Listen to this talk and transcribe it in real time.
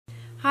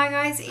Hi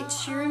guys,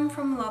 it's Sharon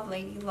from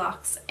Lovelady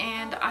Luxe,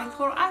 and I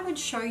thought I would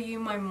show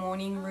you my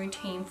morning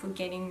routine for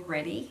getting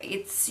ready.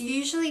 It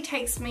usually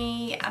takes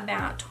me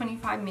about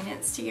 25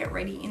 minutes to get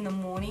ready in the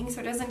morning, so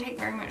it doesn't take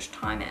very much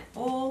time at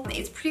all.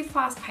 It's pretty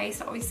fast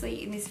paced.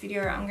 Obviously in this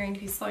video I'm going to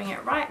be slowing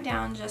it right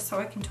down just so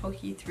I can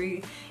talk you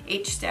through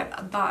each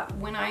step, but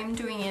when I'm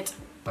doing it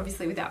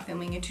obviously without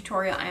filming a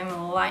tutorial,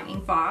 I'm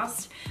lightning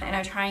fast and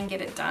I try and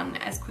get it done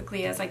as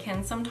quickly as I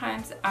can.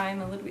 Sometimes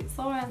I'm a little bit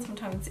slower and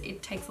sometimes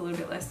it takes a little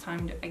bit less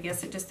time. I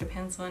guess it just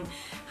depends on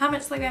how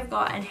much sleep I've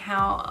got and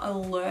how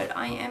alert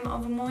I am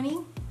of a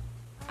morning.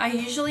 I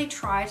usually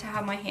try to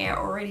have my hair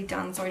already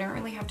done so I don't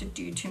really have to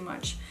do too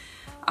much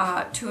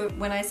to it.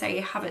 When I say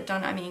have it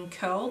done, I mean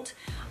curled,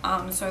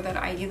 so that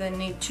I either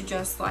need to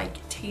just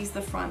like tease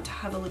the front to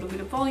have a little bit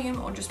of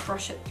volume or just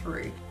brush it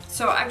through.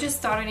 So I've just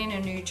started in a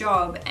new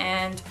job,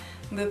 and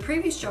the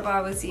previous job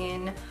I was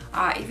in,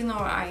 even though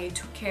I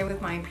took care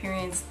with my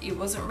appearance, it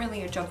wasn't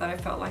really a job that I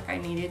felt like I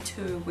needed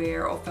to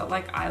wear or felt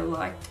like I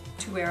liked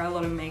to wear a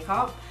lot of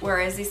makeup.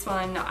 Whereas this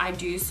one, I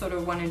do sort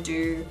of want to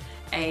do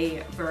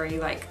a very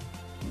like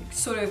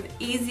sort of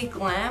easy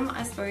glam,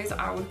 I suppose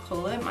I would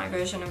call it, my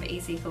version of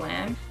easy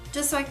glam,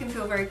 just so I can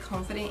feel very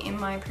confident in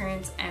my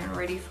appearance and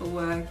ready for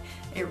work.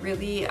 It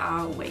really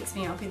wakes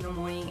me up in the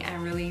morning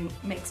and really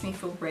makes me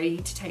feel ready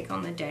to take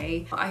on the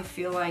day. I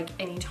feel like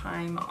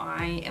anytime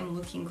I am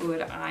looking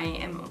good, I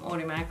am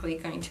automatically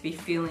going to be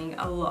feeling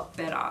a lot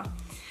better.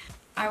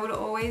 I would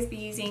always be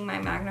using my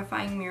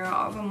magnifying mirror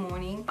of a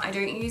morning. I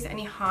don't use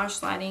any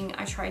harsh lighting.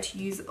 I try to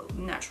use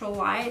natural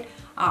light.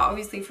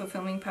 Obviously for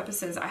filming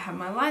purposes I have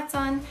my lights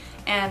on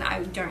and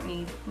I don't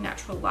need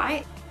natural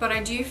light. But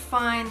I do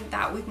find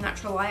that with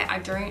natural light I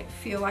don't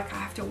feel like I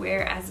have to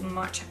wear as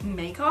much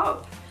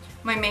makeup.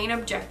 My main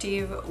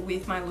objective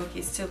with my look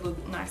is to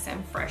look nice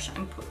and fresh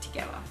and put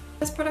together.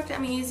 This product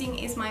I'm using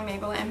is my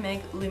Maybelline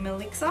Meg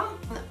Lumelixer.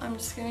 I'm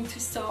just going to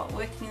start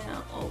working it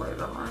all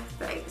over my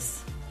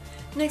face.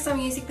 Next I'm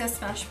using the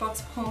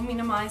Smashbox Pore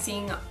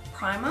Minimizing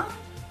Primer,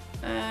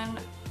 and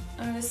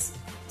I'm just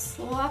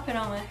slap it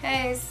on my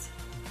face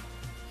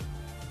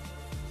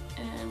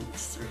and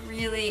just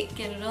really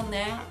get it on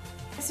there.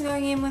 Next I'm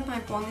going in with my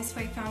Born This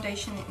Way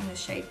foundation in the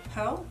shade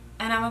Pearl,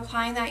 and I'm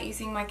applying that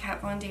using my Kat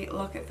Von D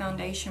Lock-It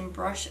foundation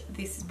brush.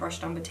 This is brush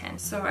number 10.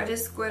 So I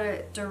just squirt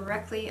it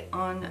directly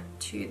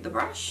onto the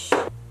brush,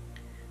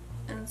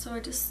 and so I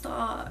just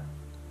start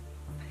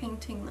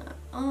painting that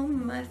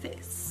on my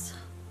face.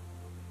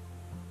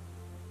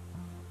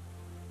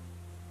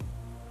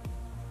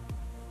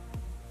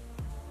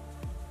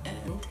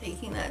 And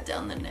taking that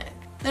down the neck.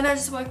 Then I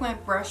just work my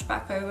brush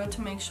back over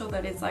to make sure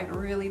that it's like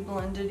really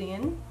blended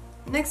in.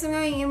 Next I'm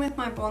going in with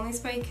my Born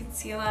This Way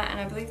concealer, and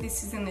I believe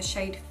this is in the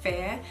shade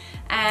Fair.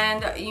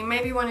 And you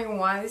may be wondering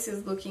why this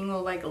is looking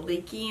all like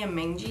leaky and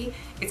mangy.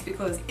 It's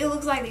because it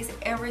looks like this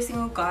every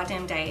single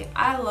goddamn day.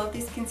 I love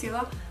this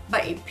concealer,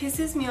 but it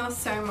pisses me off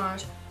so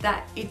much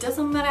that it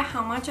doesn't matter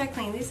how much I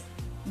clean this,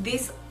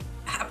 this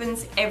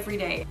happens every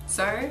day.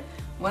 So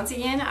once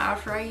again,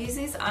 after I use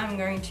this, I'm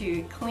going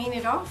to clean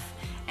it off,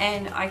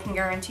 and I can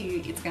guarantee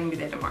you it's going to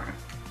be there tomorrow.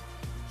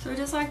 So I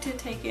just like to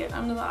take it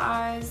under the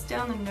eyes,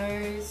 down the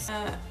nose,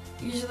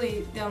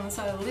 usually down the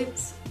side of the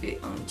lips, a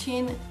bit on the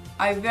chin.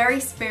 I very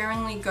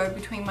sparingly go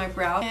between my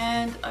brows,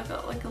 and I've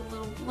got like a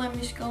little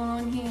blemish going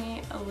on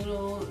here, a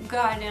little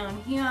guy down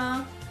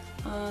here.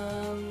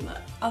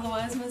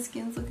 Otherwise my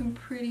skin's looking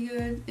pretty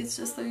good. It's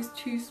just those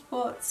two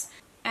spots.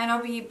 And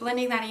I'll be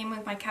blending that in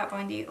with my Kat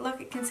Von D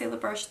Lock-It concealer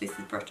brush. This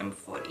is brush number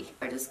 40.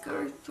 I just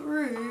go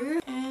through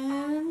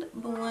and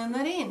blend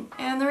that in.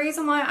 And the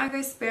reason why I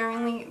go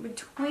sparingly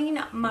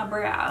between my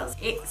brows,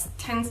 it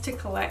tends to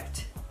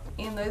collect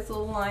in those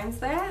little lines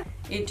there.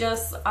 It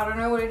just, I don't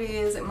know what it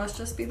is. It must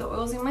just be the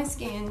oils in my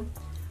skin,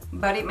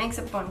 but it makes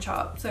it bunch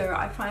up. So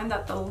I find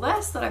that the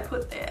less that I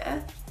put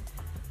there,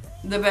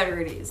 the better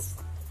it is.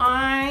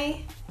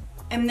 I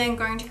am then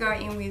going to go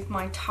in with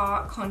my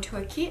Tarte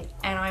contour kit,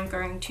 and I'm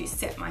going to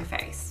set my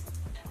face.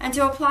 And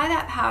to apply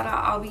that powder,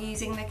 I'll be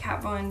using the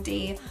Kat Von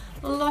D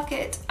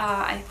Lock-It.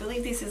 I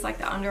believe this is like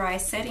the under eye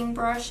setting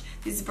brush.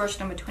 This is brush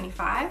number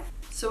 25.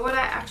 So what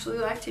I actually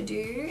like to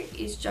do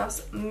is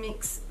just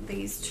mix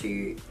these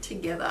two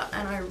together,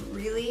 and I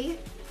really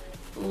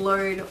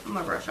load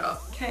my brush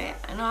up. Okay,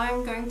 and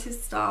I'm going to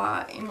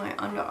start in my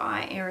under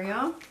eye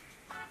area,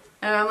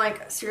 and I'm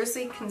like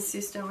seriously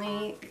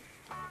consistently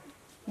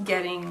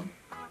getting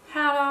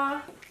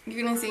powder.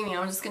 You're gonna see me,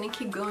 I'm just gonna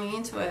keep going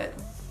into it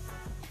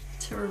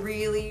to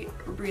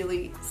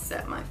really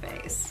set my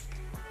face,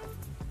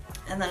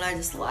 and then I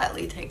just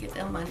lightly take it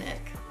down my neck.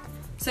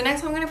 So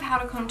next I'm going to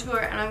powder contour,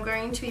 and I'm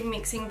going to be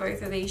mixing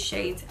both of these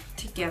shades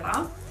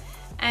together.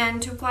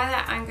 And to apply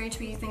that, I'm going to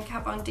be using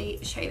Kat Von D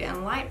Shade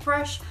and Light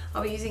brush.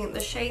 I'll be using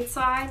the shade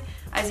side.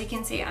 As you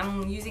can see,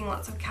 I'm using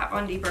lots of Kat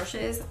Von D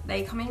brushes.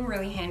 They come in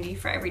really handy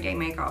for everyday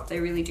makeup.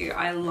 They really do.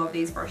 I love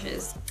these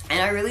brushes.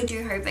 And I really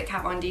do hope that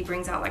Kat Von D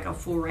brings out like a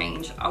full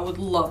range. I would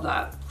love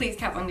that. Please,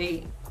 Kat Von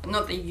D,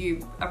 not that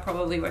you are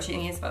probably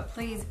watching this, but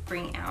please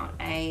bring out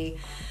a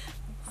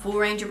full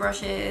range of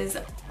brushes.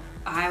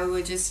 I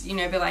would just, you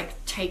know, be like,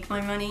 take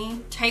my money,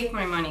 take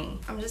my money.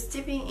 I'm just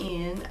dipping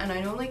in, and I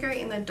normally go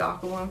in the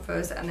darker one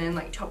first and then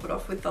like top it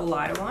off with the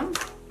lighter one.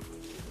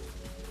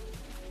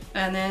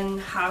 And then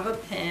have a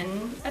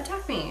pen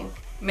attack me.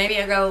 Maybe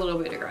I got a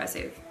little bit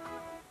aggressive.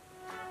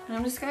 And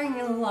I'm just going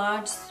in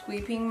large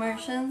sweeping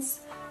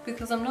motions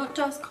because I'm not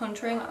just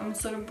contouring, I'm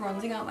sort of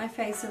bronzing out my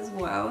face as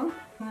well.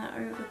 And that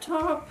over the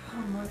top,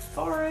 on my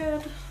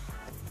forehead,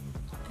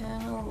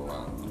 and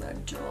along the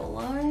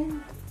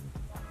jawline.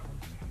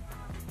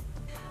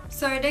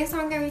 So next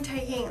I'm going to be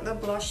taking the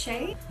blush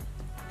shade.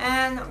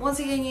 And once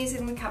again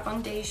using the Kat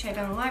Von D Shade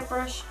and Light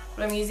brush,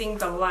 but I'm using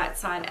the light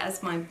side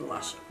as my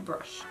blush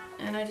brush.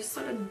 And I just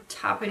sort of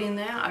tap it in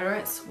there. I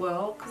don't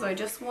swirl because I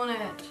just want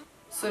it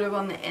sort of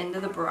on the end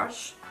of the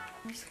brush.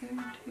 I'm just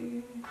going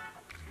to...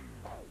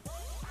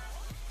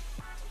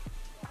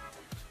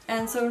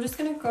 And so I'm just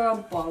going to go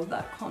above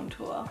that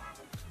contour.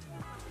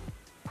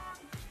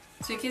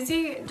 So you can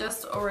see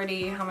just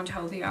already how much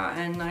healthier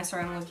and nicer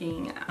I'm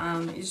looking.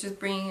 It's just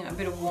bringing a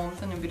bit of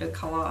warmth and a bit of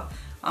colour,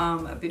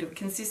 a bit of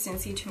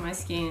consistency to my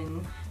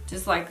skin.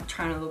 Just like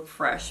trying to look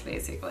fresh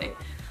basically.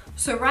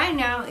 So right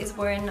now is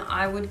when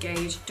I would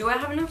gauge, do I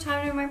have enough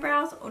time to do my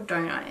brows or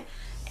don't I?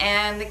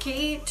 And the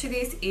key to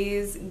this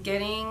is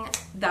getting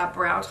that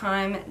brow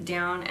time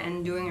down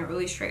and doing it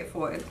really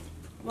straightforward.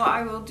 What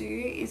I will do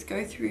is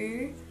go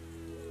through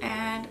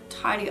and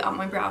tidy up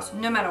my brows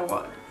no matter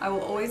what. I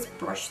will always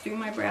brush through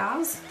my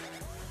brows,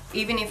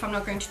 even if I'm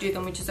not going to do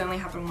them, which has only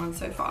happened once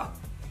so far.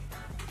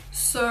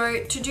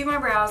 So to do my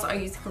brows, I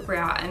use Quick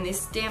Brow, and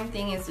this damn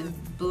thing is a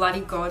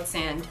bloody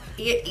godsend.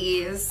 It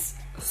is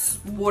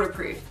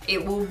waterproof.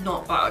 It will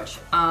not budge.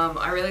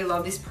 I really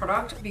love this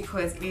product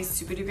because it is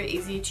super duper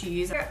easy to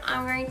use. So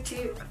I'm going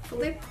to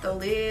flip the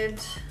lid,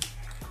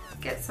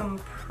 get some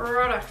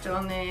product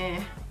on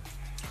there.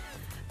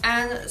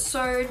 And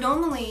so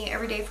normally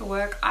every day for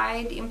work,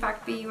 I'd in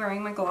fact be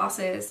wearing my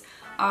glasses.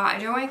 I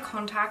don't wear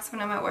contacts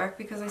when I'm at work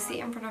because I sit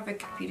in front of a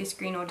computer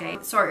screen all day.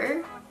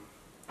 So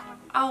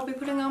I'll be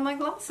putting on my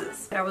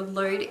glasses. I would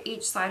load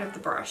each side of the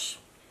brush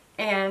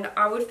and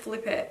I would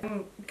flip it.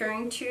 I'm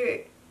going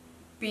to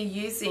be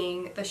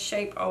using the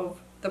shape of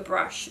the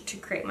brush to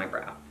create my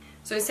brow.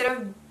 So instead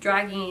of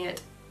dragging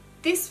it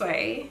this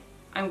way,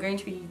 I'm going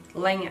to be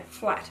laying it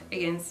flat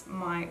against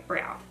my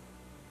brow.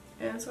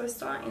 And so I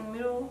start in the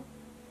middle,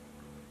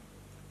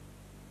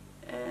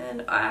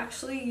 and I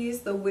actually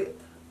use the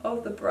width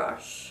of the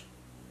brush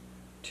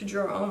to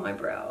draw on my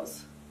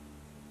brows.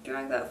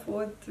 Drag that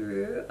forward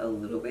through a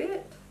little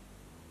bit,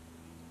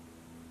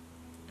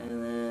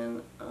 and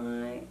then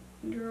I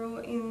draw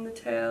in the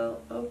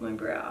tail of my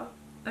brow.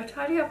 I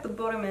tidy up the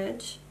bottom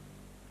edge,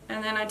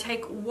 and then I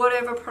take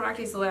whatever product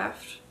is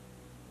left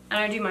and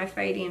I do my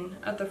fade in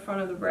at the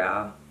front of the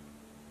brow,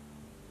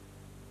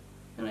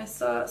 and I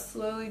start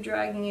slowly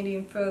dragging it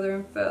in further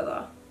and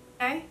further.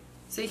 Okay,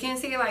 so you can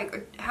see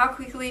like how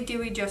quickly do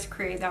we just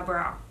create that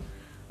brow,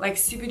 like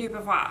super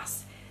duper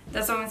fast.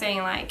 That's what I'm saying.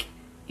 Like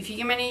if you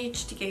can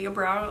manage to get your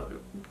brow,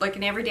 like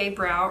an everyday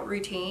brow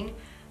routine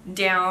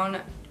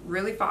down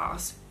really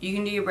fast, you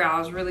can do your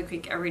brows really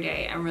quick every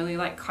day and really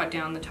like cut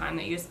down the time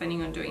that you're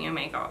spending on doing your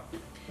makeup.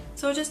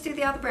 So I'll just do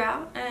the other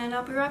brow and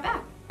I'll be right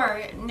back.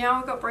 Alright, now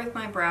I've got both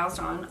my brows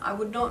done. I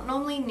would not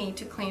normally need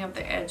to clean up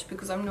the edge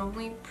because I'm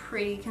normally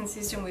pretty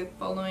consistent with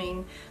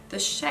following the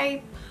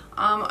shape.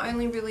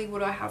 Only really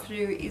what I have to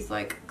do is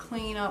like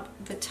clean up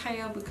the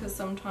tail because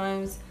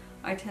sometimes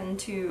I tend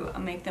to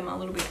make them a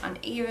little bit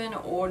uneven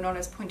or not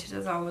as pointed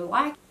as I would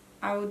like.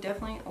 I will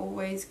definitely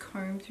always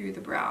comb through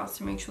the brows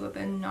to make sure that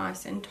they're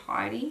nice and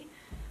tidy,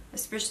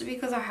 especially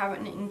because I have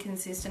an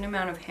inconsistent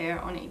amount of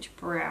hair on each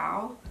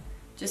brow,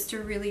 just to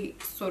really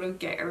sort of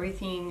get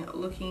everything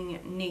looking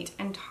neat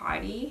and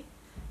tidy.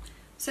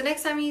 So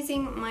next I'm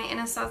using my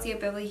Anastasia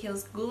Beverly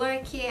Hills Glow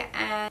Kit,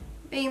 and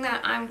being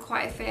that I'm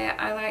quite fair,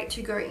 I like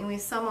to go in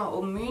with Summer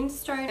or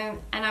Moonstone,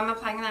 and I'm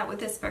applying that with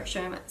the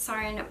Spectrum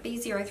Siren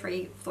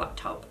B03 Flat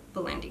Top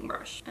Blending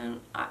Brush. And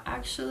I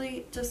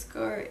actually just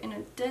go in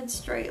a dead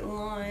straight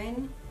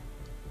line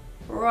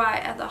right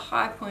at the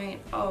high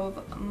point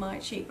of my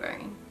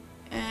cheekbone.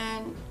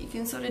 And you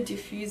can sort of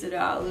diffuse it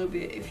out a little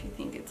bit if you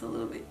think it's a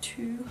little bit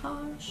too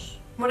harsh.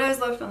 Whatever's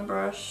left on the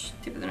brush,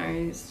 tip of the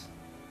nose,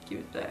 give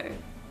it there.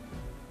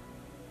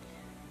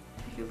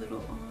 Take a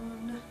little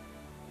on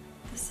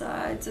the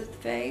sides of the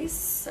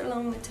face,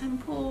 along the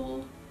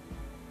temple.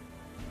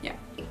 Yeah.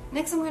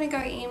 Next I'm going to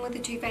go in with the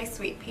Too Faced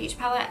Sweet Peach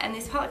palette, and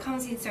this palette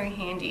comes in so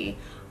handy.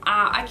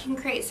 I can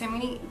create so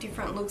many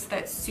different looks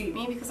that suit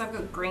me because I've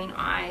got green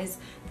eyes.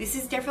 This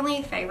is definitely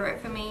a favorite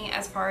for me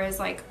as far as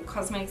like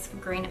cosmetics for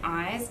green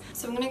eyes.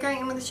 So I'm going to go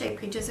in with the shade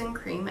Peaches and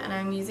Cream, and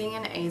I'm using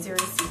an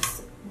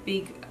A06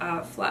 big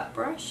flat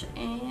brush,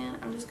 and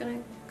I'm just going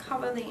to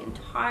cover the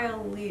entire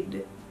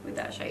lid with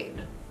that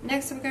shade.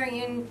 Next I'm going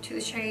into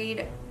the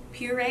shade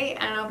Puree,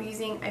 and I'll be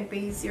using a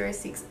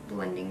B06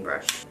 blending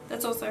brush.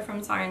 That's also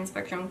from Siren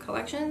Spectrum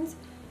Collections,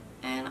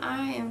 and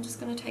I am just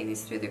going to take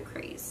this through the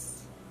crease.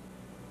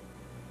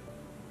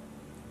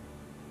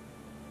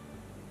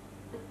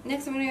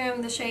 Next I'm going to go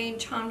in the shade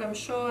Charmed I'm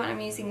Sure, and I'm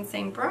using the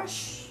same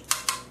brush.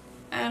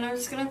 And I'm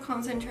just going to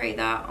concentrate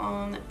that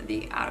on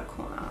the outer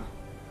corner.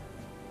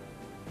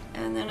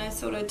 And then I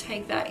sort of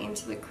take that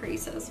into the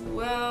crease as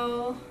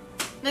well.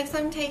 Next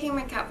I'm taking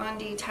my Kat Von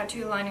D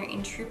tattoo liner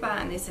in Trooper,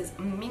 and this is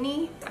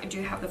mini. I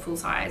do have the full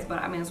size, but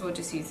I may as well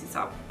just use this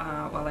up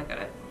while I got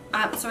it.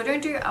 So I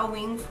don't do a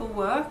wing for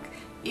work.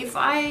 If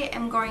I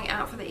am going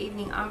out for the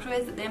evening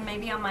afterwards, then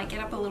maybe I might get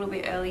up a little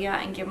bit earlier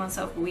and give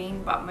myself a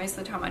wing, but most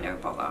of the time I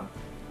don't bother.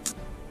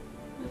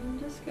 I'm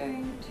just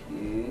going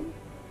to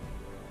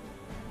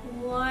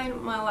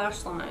line my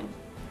lash line.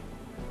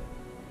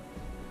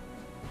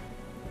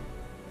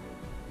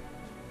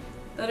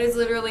 That is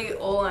literally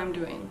all I'm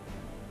doing.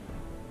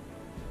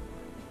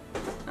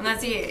 And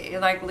that's it.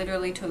 It like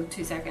literally took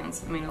 2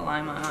 seconds for me to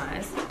line my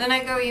eyes. Then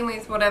I go in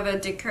with whatever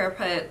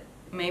decrepit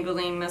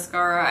Maybelline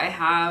mascara I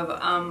have.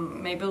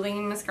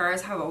 Maybelline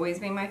mascaras have always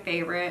been my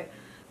favorite.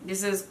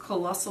 This is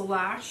Colossal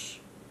Lash.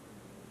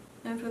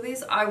 And for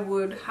this I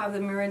would have the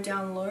mirror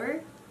down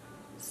low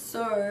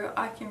so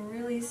I can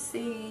really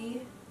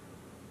see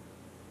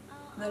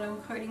that I'm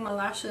coating my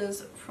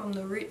lashes from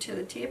the root to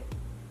the tip.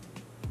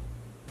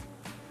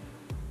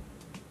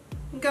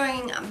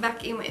 Going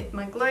back in with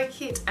my glow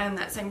kit and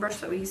that same brush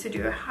that we used to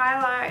do a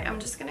highlight, I'm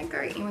just going to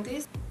go in with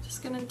this.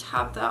 Just going to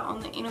tap that on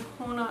the inner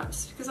corner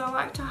just because I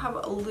like to have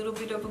a little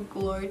bit of a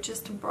glow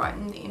just to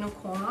brighten the inner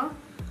corner.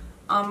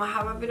 I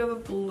have a bit of a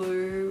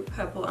blue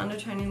purple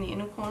undertone in the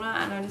inner corner,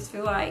 and I just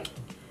feel like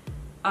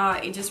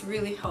it just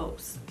really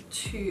helps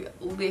to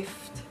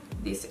lift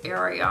this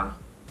area.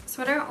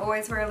 So I don't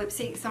always wear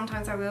lipstick.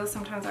 Sometimes I will,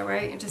 sometimes I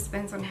won't. It just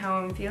depends on how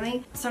I'm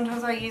feeling.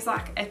 Sometimes I use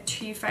like a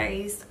Too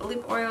Faced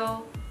lip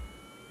oil.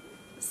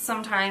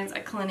 Sometimes a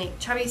Clinique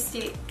chubby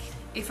stick.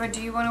 If I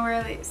do want to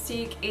wear a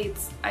lipstick,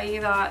 it's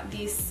either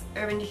this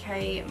Urban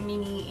Decay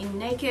mini in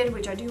Naked,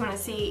 which I do want to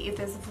see if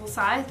there's a full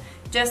size,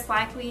 just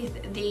like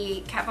with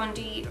the Kat Von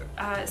D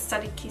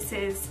Studded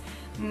Kisses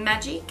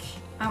Magic.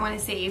 I want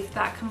to see if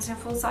that comes in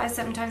full size.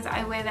 Sometimes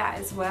I wear that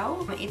as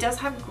well. It does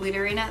have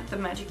glitter in it, the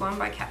Magic one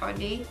by Kat Von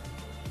D.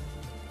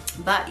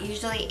 But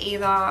usually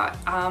either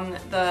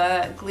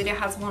the glitter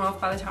has worn off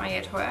by the time I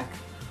get to work,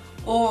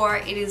 or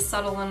it is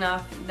subtle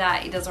enough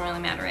that it doesn't really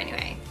matter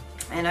anyway.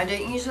 And I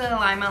don't usually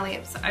line my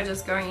lips. I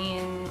just go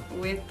in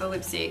with the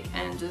lipstick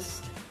and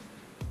just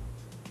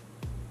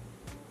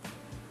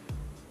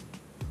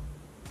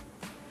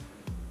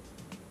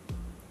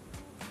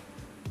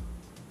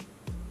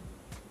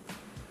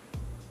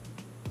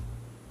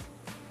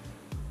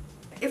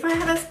if I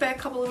had a spare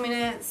couple of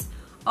minutes,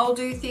 I'll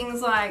do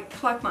things like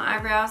pluck my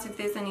eyebrows if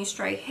there's any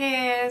stray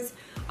hairs.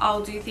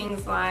 I'll do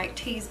things like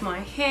tease my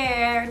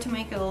hair to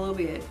make it a little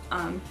bit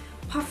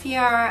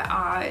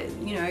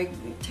puffier, you know,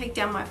 take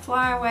down my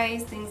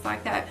flyaways, things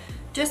like that,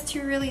 just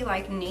to really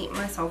like neat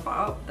myself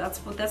up.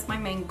 That's my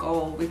main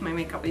goal with my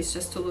makeup, is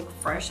just to look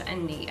fresh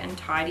and neat and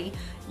tidy.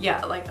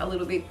 Yeah, like a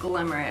little bit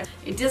glamorous.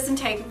 It doesn't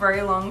take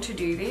very long to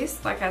do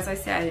this. Like as I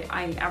said,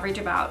 I average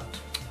about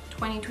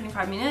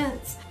 20-25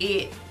 minutes.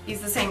 It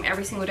is the same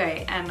every single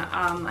day, and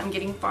I'm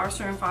getting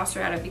faster and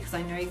faster at it because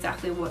I know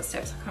exactly what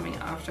steps are coming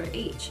after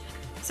each.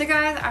 So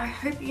guys, I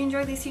hope you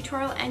enjoyed this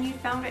tutorial and you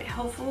found it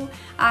helpful.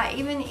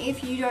 Even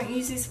if you don't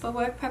use this for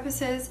work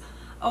purposes,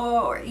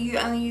 or you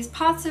only use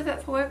parts of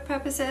it for work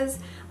purposes,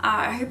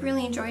 I hope you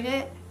really enjoyed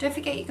it. Don't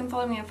forget you can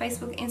follow me on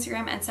Facebook,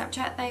 Instagram and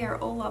Snapchat. They are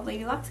all Love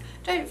Lady Luxe.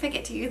 Don't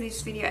forget to give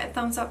this video a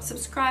thumbs up,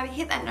 subscribe,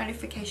 hit that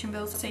notification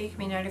bell so you can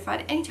be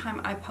notified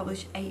anytime I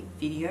publish a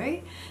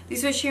video.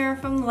 This was Sharon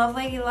from Love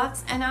Lady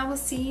Luxe, and I will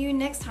see you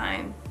next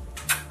time.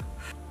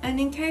 And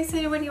in case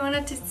anybody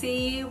wanted to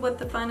see what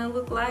the final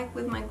look like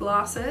with my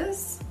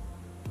glasses,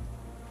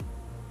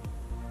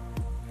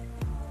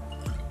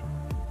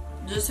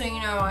 just so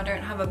you know, I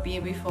don't have a beer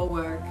before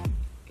work.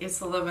 It's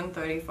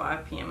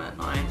 11:35 p.m. at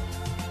night.